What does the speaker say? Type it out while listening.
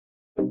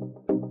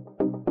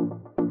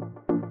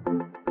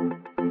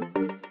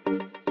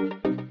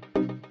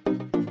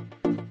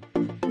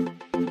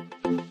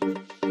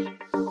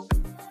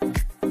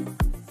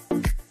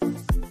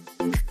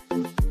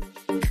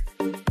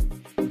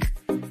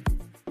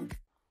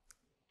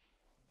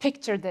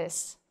Picture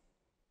this.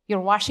 You're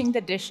washing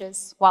the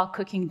dishes while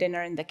cooking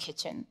dinner in the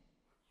kitchen.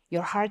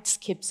 Your heart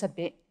skips a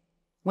bit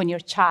when your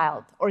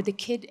child or the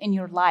kid in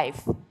your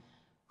life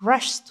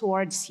rushes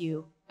towards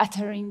you,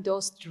 uttering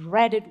those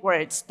dreaded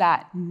words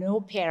that no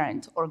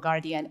parent or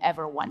guardian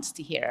ever wants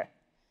to hear.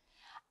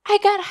 I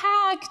got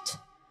hacked.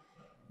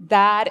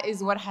 That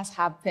is what has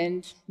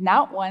happened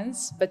not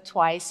once, but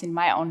twice in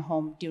my own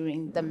home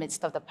during the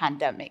midst of the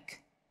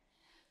pandemic.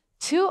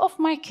 2 of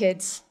my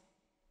kids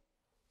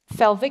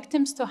fell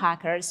victims to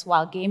hackers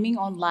while gaming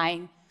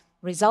online,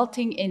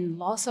 resulting in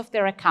loss of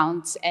their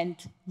accounts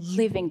and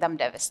leaving them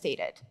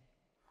devastated.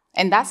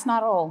 And that's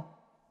not all.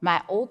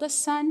 My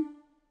oldest son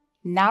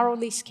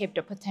narrowly escaped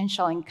a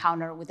potential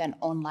encounter with an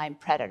online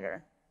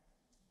predator.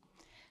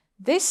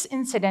 These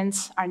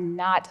incidents are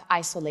not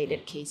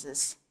isolated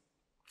cases.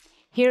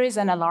 Here is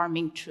an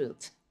alarming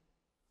truth.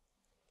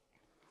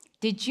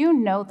 Did you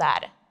know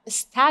that a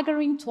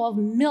staggering 12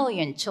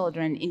 million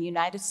children in the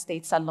United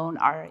States alone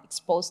are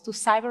exposed to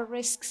cyber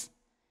risks?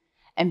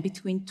 And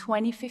between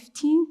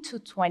 2015 to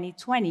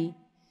 2020,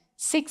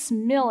 6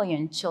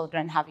 million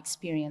children have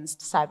experienced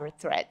cyber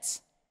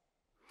threats.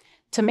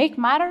 To make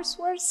matters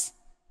worse,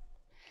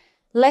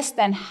 less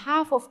than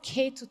half of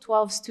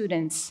K-12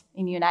 students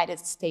in the United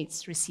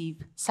States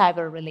receive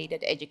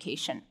cyber-related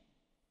education.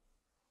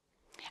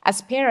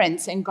 As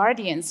parents and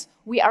guardians,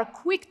 we are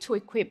quick to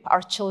equip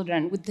our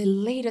children with the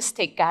latest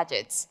tech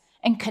gadgets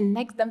and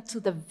connect them to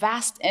the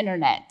vast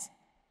internet,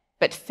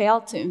 but fail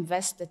to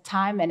invest the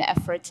time and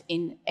effort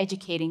in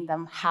educating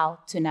them how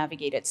to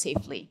navigate it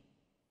safely.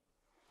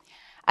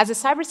 As a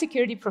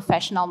cybersecurity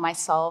professional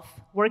myself,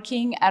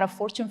 working at a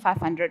Fortune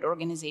 500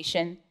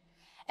 organization,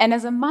 and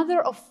as a mother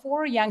of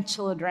 4 young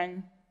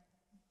children,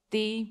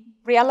 the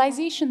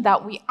realization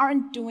that we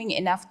aren't doing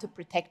enough to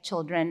protect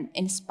children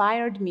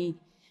inspired me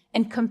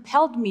and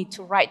compelled me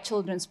to write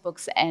children's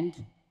books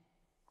and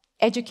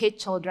educate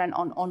children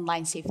on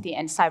online safety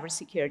and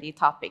cybersecurity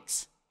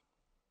topics.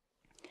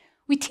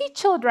 We teach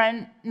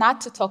children not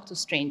to talk to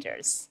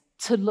strangers,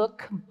 to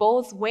look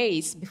both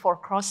ways before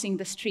crossing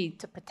the street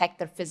to protect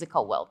their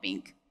physical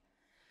well-being.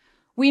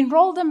 We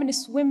enroll them in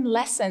swim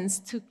lessons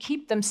to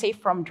keep them safe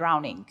from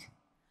drowning.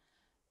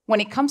 When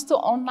it comes to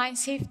online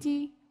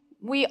safety,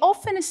 we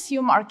often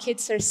assume our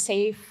kids are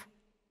safe,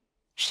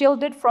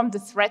 shielded from the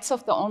threats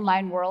of the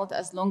online world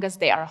as long as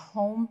they are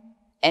home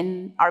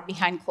and are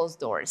behind closed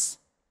doors.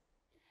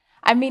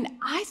 I mean,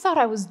 I thought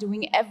I was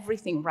doing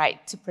everything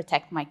right to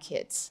protect my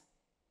kids.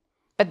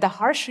 But the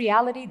harsh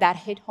reality that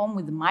hit home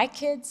with my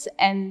kids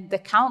and the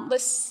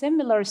countless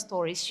similar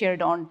stories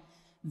shared on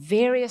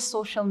various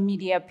social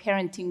media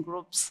parenting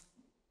groups,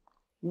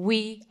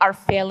 we are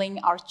failing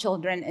our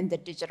children in the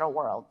digital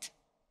world.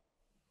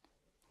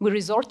 We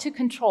resort to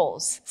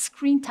controls,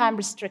 screen time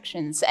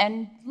restrictions,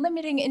 and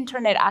limiting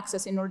internet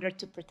access in order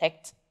to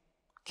protect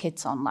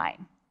kids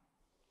online.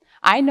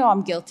 I know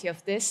I'm guilty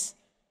of this,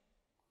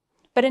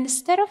 but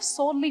instead of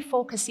solely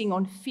focusing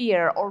on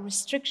fear or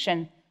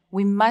restriction,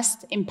 we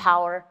must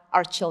empower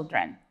our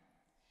children.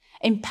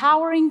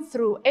 Empowering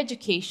through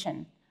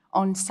education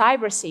on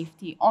cyber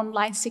safety,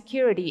 online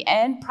security,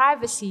 and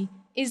privacy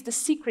is the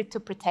secret to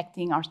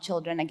protecting our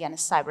children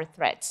against cyber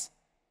threats.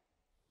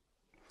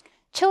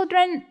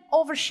 Children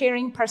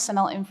oversharing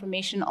personal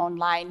information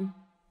online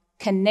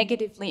can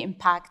negatively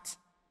impact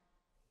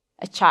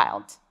a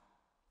child.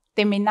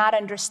 They may not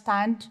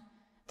understand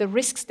the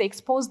risks they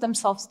expose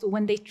themselves to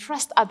when they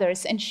trust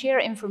others and share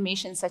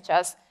information such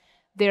as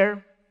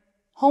their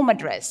home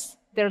address,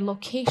 their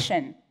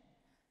location,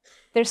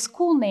 their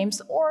school names,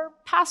 or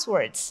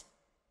passwords.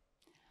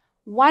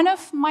 One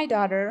of my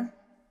daughter,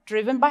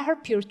 driven by her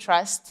pure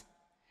trust,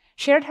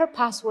 shared her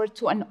password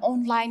to an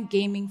online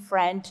gaming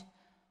friend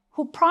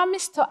who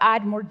promised to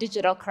add more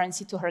digital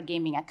currency to her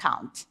gaming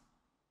account.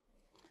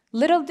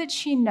 Little did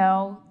she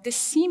know, this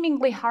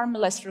seemingly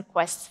harmless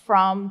request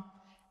from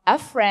a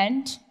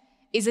friend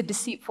is a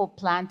deceitful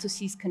plan to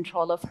seize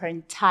control of her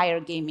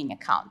entire gaming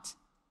account.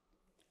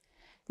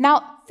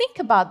 Now, think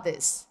about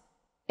this.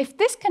 If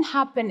this can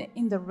happen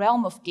in the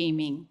realm of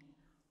gaming,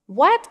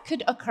 what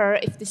could occur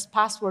if this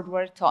password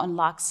were to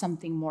unlock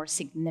something more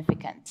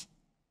significant?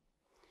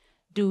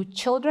 Do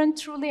children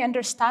truly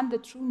understand the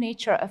true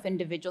nature of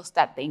individuals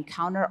that they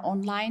encounter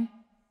online?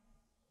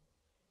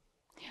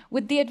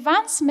 With the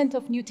advancement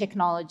of new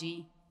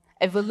technology,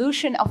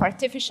 evolution of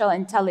artificial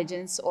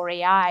intelligence or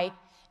AI,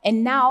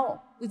 and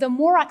now with a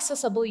more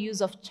accessible use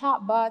of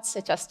chatbots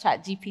such as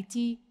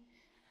ChatGPT,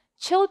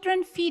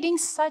 children feeding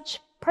such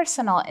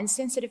personal and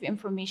sensitive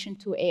information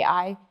to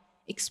AI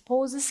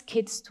exposes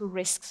kids to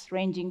risks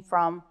ranging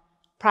from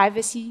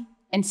privacy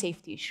and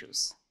safety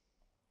issues.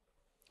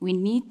 We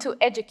need to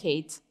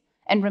educate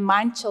and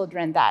remind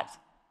children that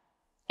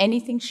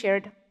anything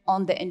shared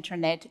on the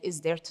internet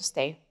is there to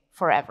stay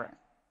forever.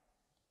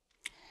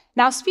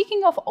 Now,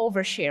 speaking of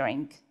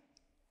oversharing,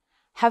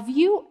 have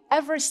you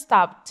ever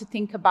stopped to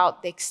think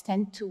about the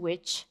extent to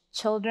which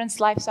children's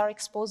lives are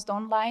exposed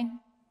online?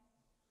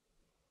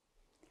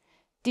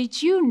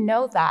 Did you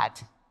know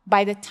that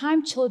by the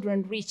time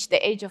children reach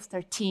the age of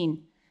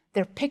 13,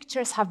 Their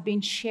pictures have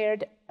been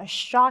shared a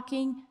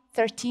shocking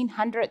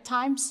 1,300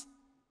 times.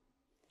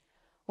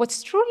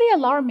 What's truly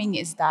alarming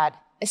is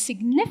that a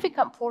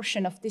significant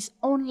portion of this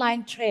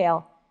online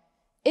trail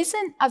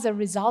isn't as a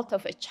result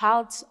of a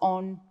child's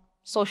own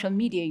social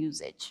media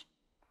usage.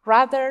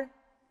 Rather,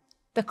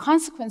 the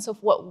consequence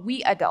of what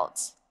we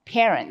adults,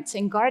 parents,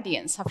 and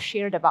guardians have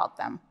shared about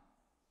them.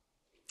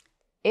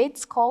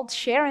 It's called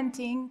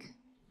sharenting.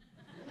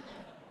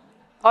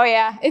 Oh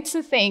yeah, it's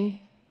a thing.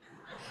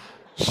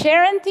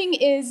 Sharenting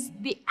is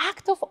the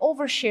act of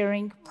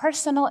oversharing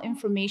personal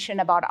information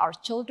about our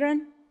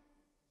children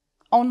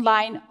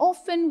online,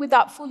 often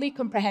without fully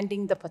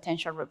comprehending the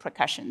potential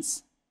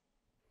repercussions.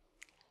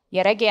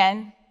 Yet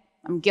again,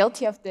 I'm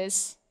guilty of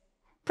this.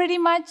 Pretty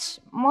much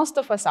most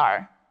of us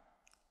are.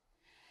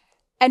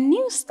 A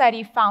new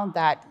study found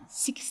that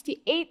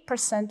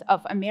 68%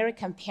 of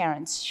American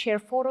parents share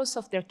photos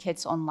of their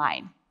kids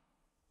online.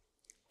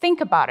 Think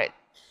about it.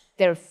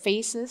 Their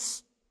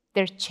faces,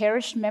 their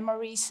cherished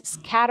memories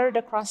scattered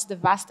across the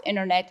vast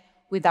internet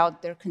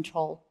without their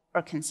control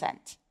or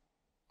consent.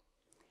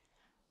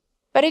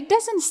 But it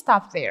doesn't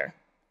stop there.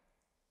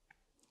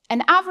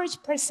 An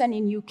average person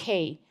in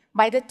UK,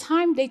 by the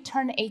time they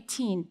turn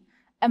 18,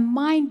 a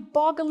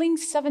mind-boggling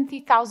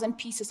 70,000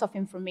 pieces of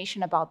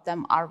information about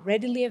them are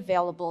readily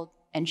available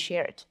and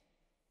shared.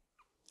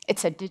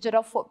 It's a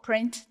digital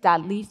footprint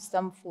that leaves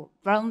them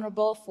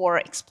vulnerable for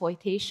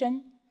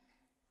exploitation,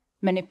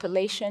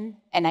 manipulation,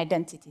 and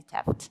identity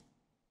theft.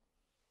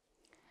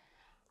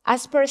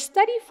 As per a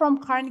study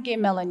from Carnegie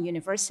Mellon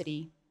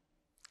University,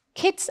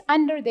 kids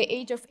under the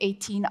age of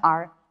 18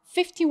 are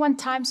 51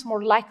 times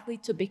more likely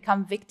to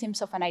become victims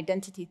of an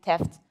identity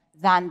theft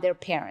than their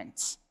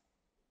parents.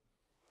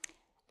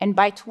 And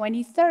by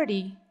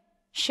 2030,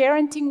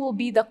 sharenting will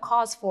be the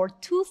cause for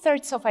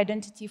 2/3 of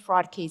identity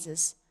fraud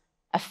cases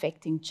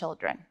affecting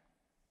children.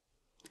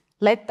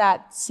 Let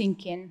that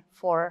sink in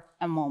for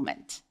a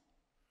moment.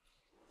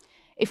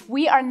 If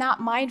we are not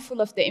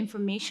mindful of the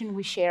information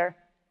we share,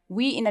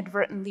 we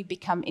inadvertently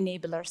become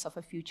enablers of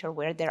a future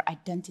where their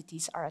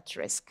identities are at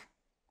risk.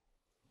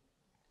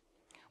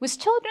 With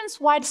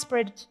children's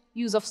widespread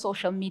use of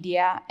social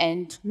media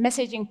and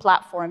messaging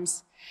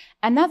platforms,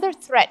 another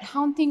threat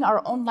haunting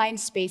our online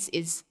space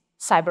is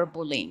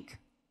cyberbullying.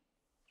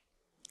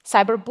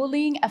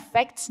 Cyberbullying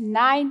affects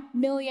 9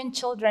 million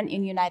children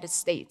in the United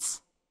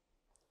States.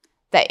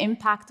 The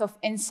impact of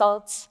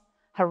insults,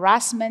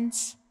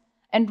 harassments,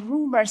 and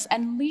rumors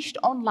unleashed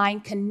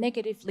online can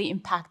negatively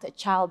impact a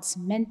child's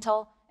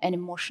mental and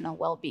emotional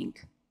well-being.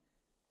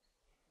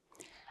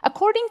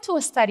 According to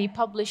a study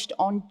published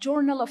on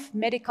Journal of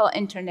Medical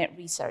Internet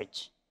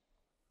Research,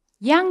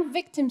 young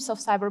victims of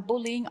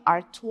cyberbullying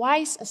are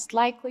twice as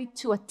likely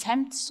to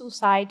attempt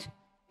suicide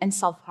and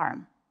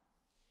self-harm.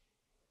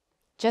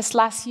 Just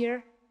last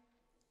year,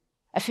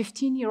 a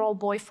 15-year-old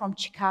boy from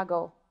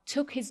Chicago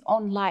took his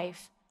own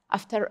life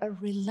after a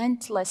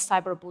relentless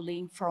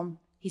cyberbullying from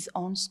his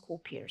own school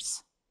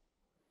peers.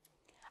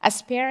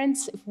 As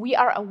parents, if we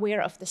are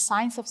aware of the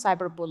signs of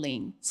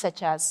cyberbullying,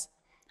 such as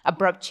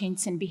abrupt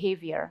change in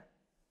behavior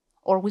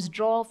or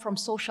withdrawal from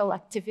social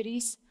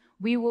activities,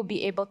 we will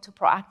be able to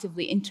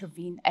proactively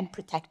intervene and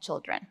protect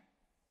children.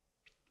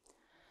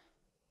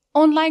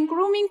 Online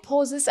grooming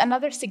poses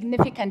another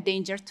significant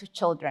danger to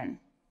children.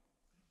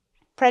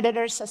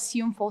 Predators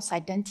assume false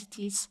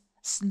identities,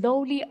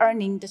 slowly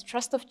earning the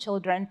trust of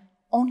children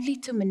only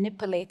to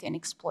manipulate and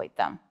exploit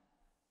them.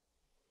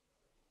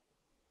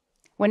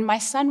 When my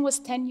son was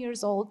 10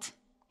 years old,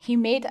 he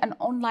made an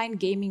online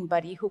gaming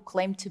buddy who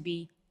claimed to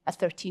be a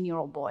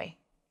 13-year-old boy.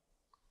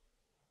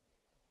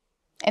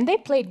 And they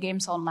played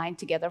games online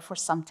together for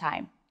some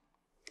time.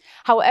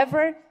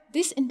 However,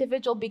 this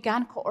individual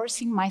began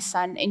coercing my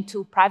son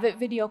into private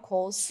video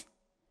calls,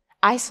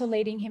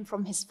 isolating him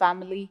from his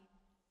family,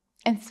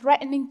 and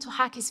threatening to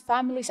hack his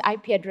family's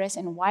IP address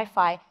and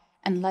Wi-Fi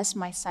unless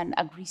my son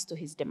agrees to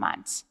his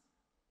demands.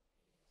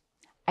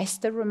 I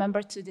still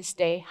remember to this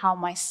day how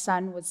my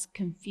son was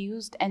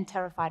confused and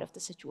terrified of the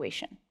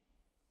situation.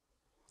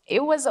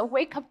 It was a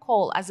wake-up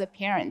call as a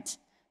parent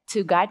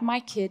to guide my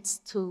kids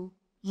to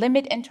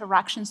limit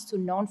interactions to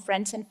known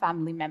friends and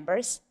family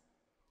members,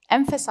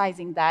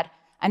 emphasizing that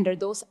under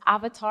those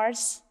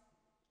avatars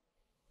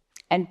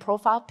and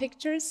profile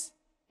pictures,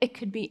 it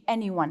could be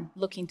anyone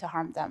looking to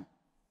harm them.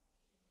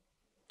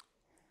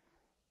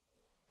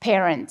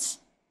 Parents,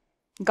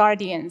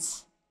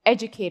 guardians,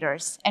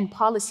 educators, and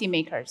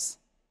policymakers,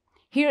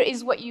 here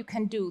is what you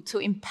can do to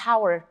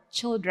empower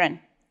children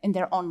in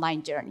their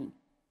online journey.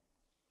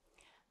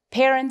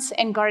 Parents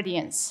and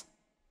guardians,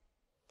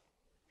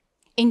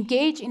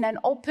 engage in an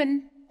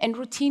open and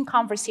routine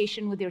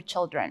conversation with your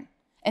children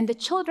and the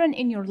children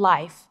in your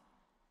life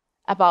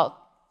about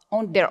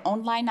their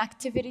online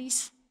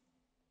activities,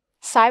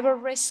 cyber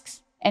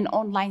risks, and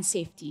online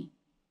safety.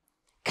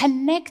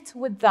 Connect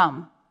with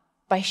them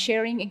by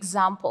sharing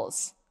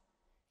examples,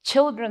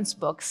 children's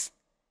books,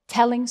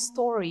 telling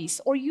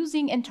stories, or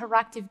using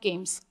interactive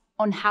games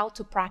on how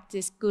to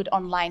practice good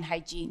online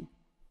hygiene.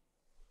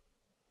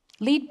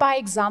 Lead by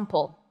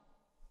example.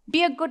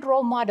 Be a good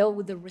role model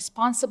with a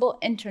responsible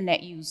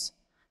internet use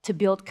to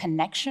build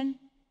connection,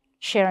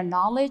 share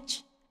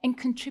knowledge, and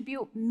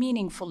contribute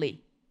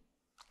meaningfully.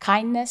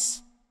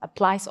 Kindness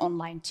applies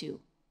online too.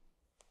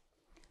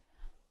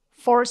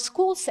 For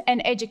schools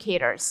and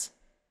educators,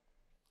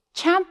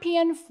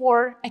 champion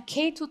for a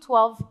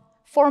K-12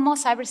 formal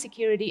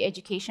cybersecurity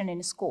education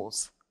in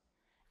schools.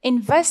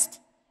 Invest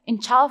in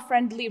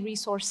child-friendly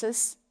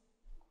resources,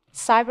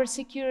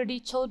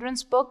 cybersecurity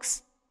children's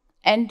books,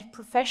 and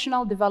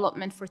professional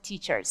development for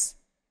teachers.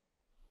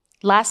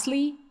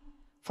 Lastly,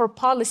 for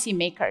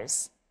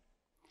policymakers,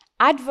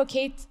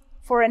 advocate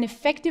for an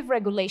effective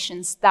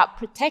regulations that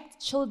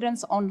protect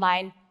children's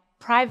online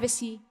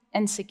privacy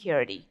and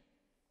security.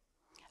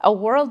 A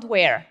world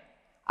where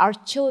our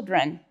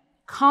children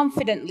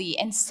confidently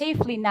and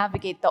safely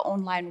navigate the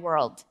online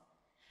world,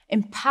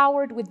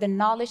 empowered with the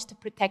knowledge to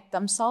protect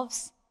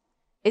themselves,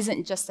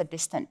 isn't just a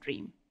distant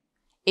dream.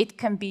 It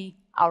can be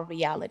our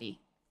reality.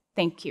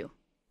 Thank you.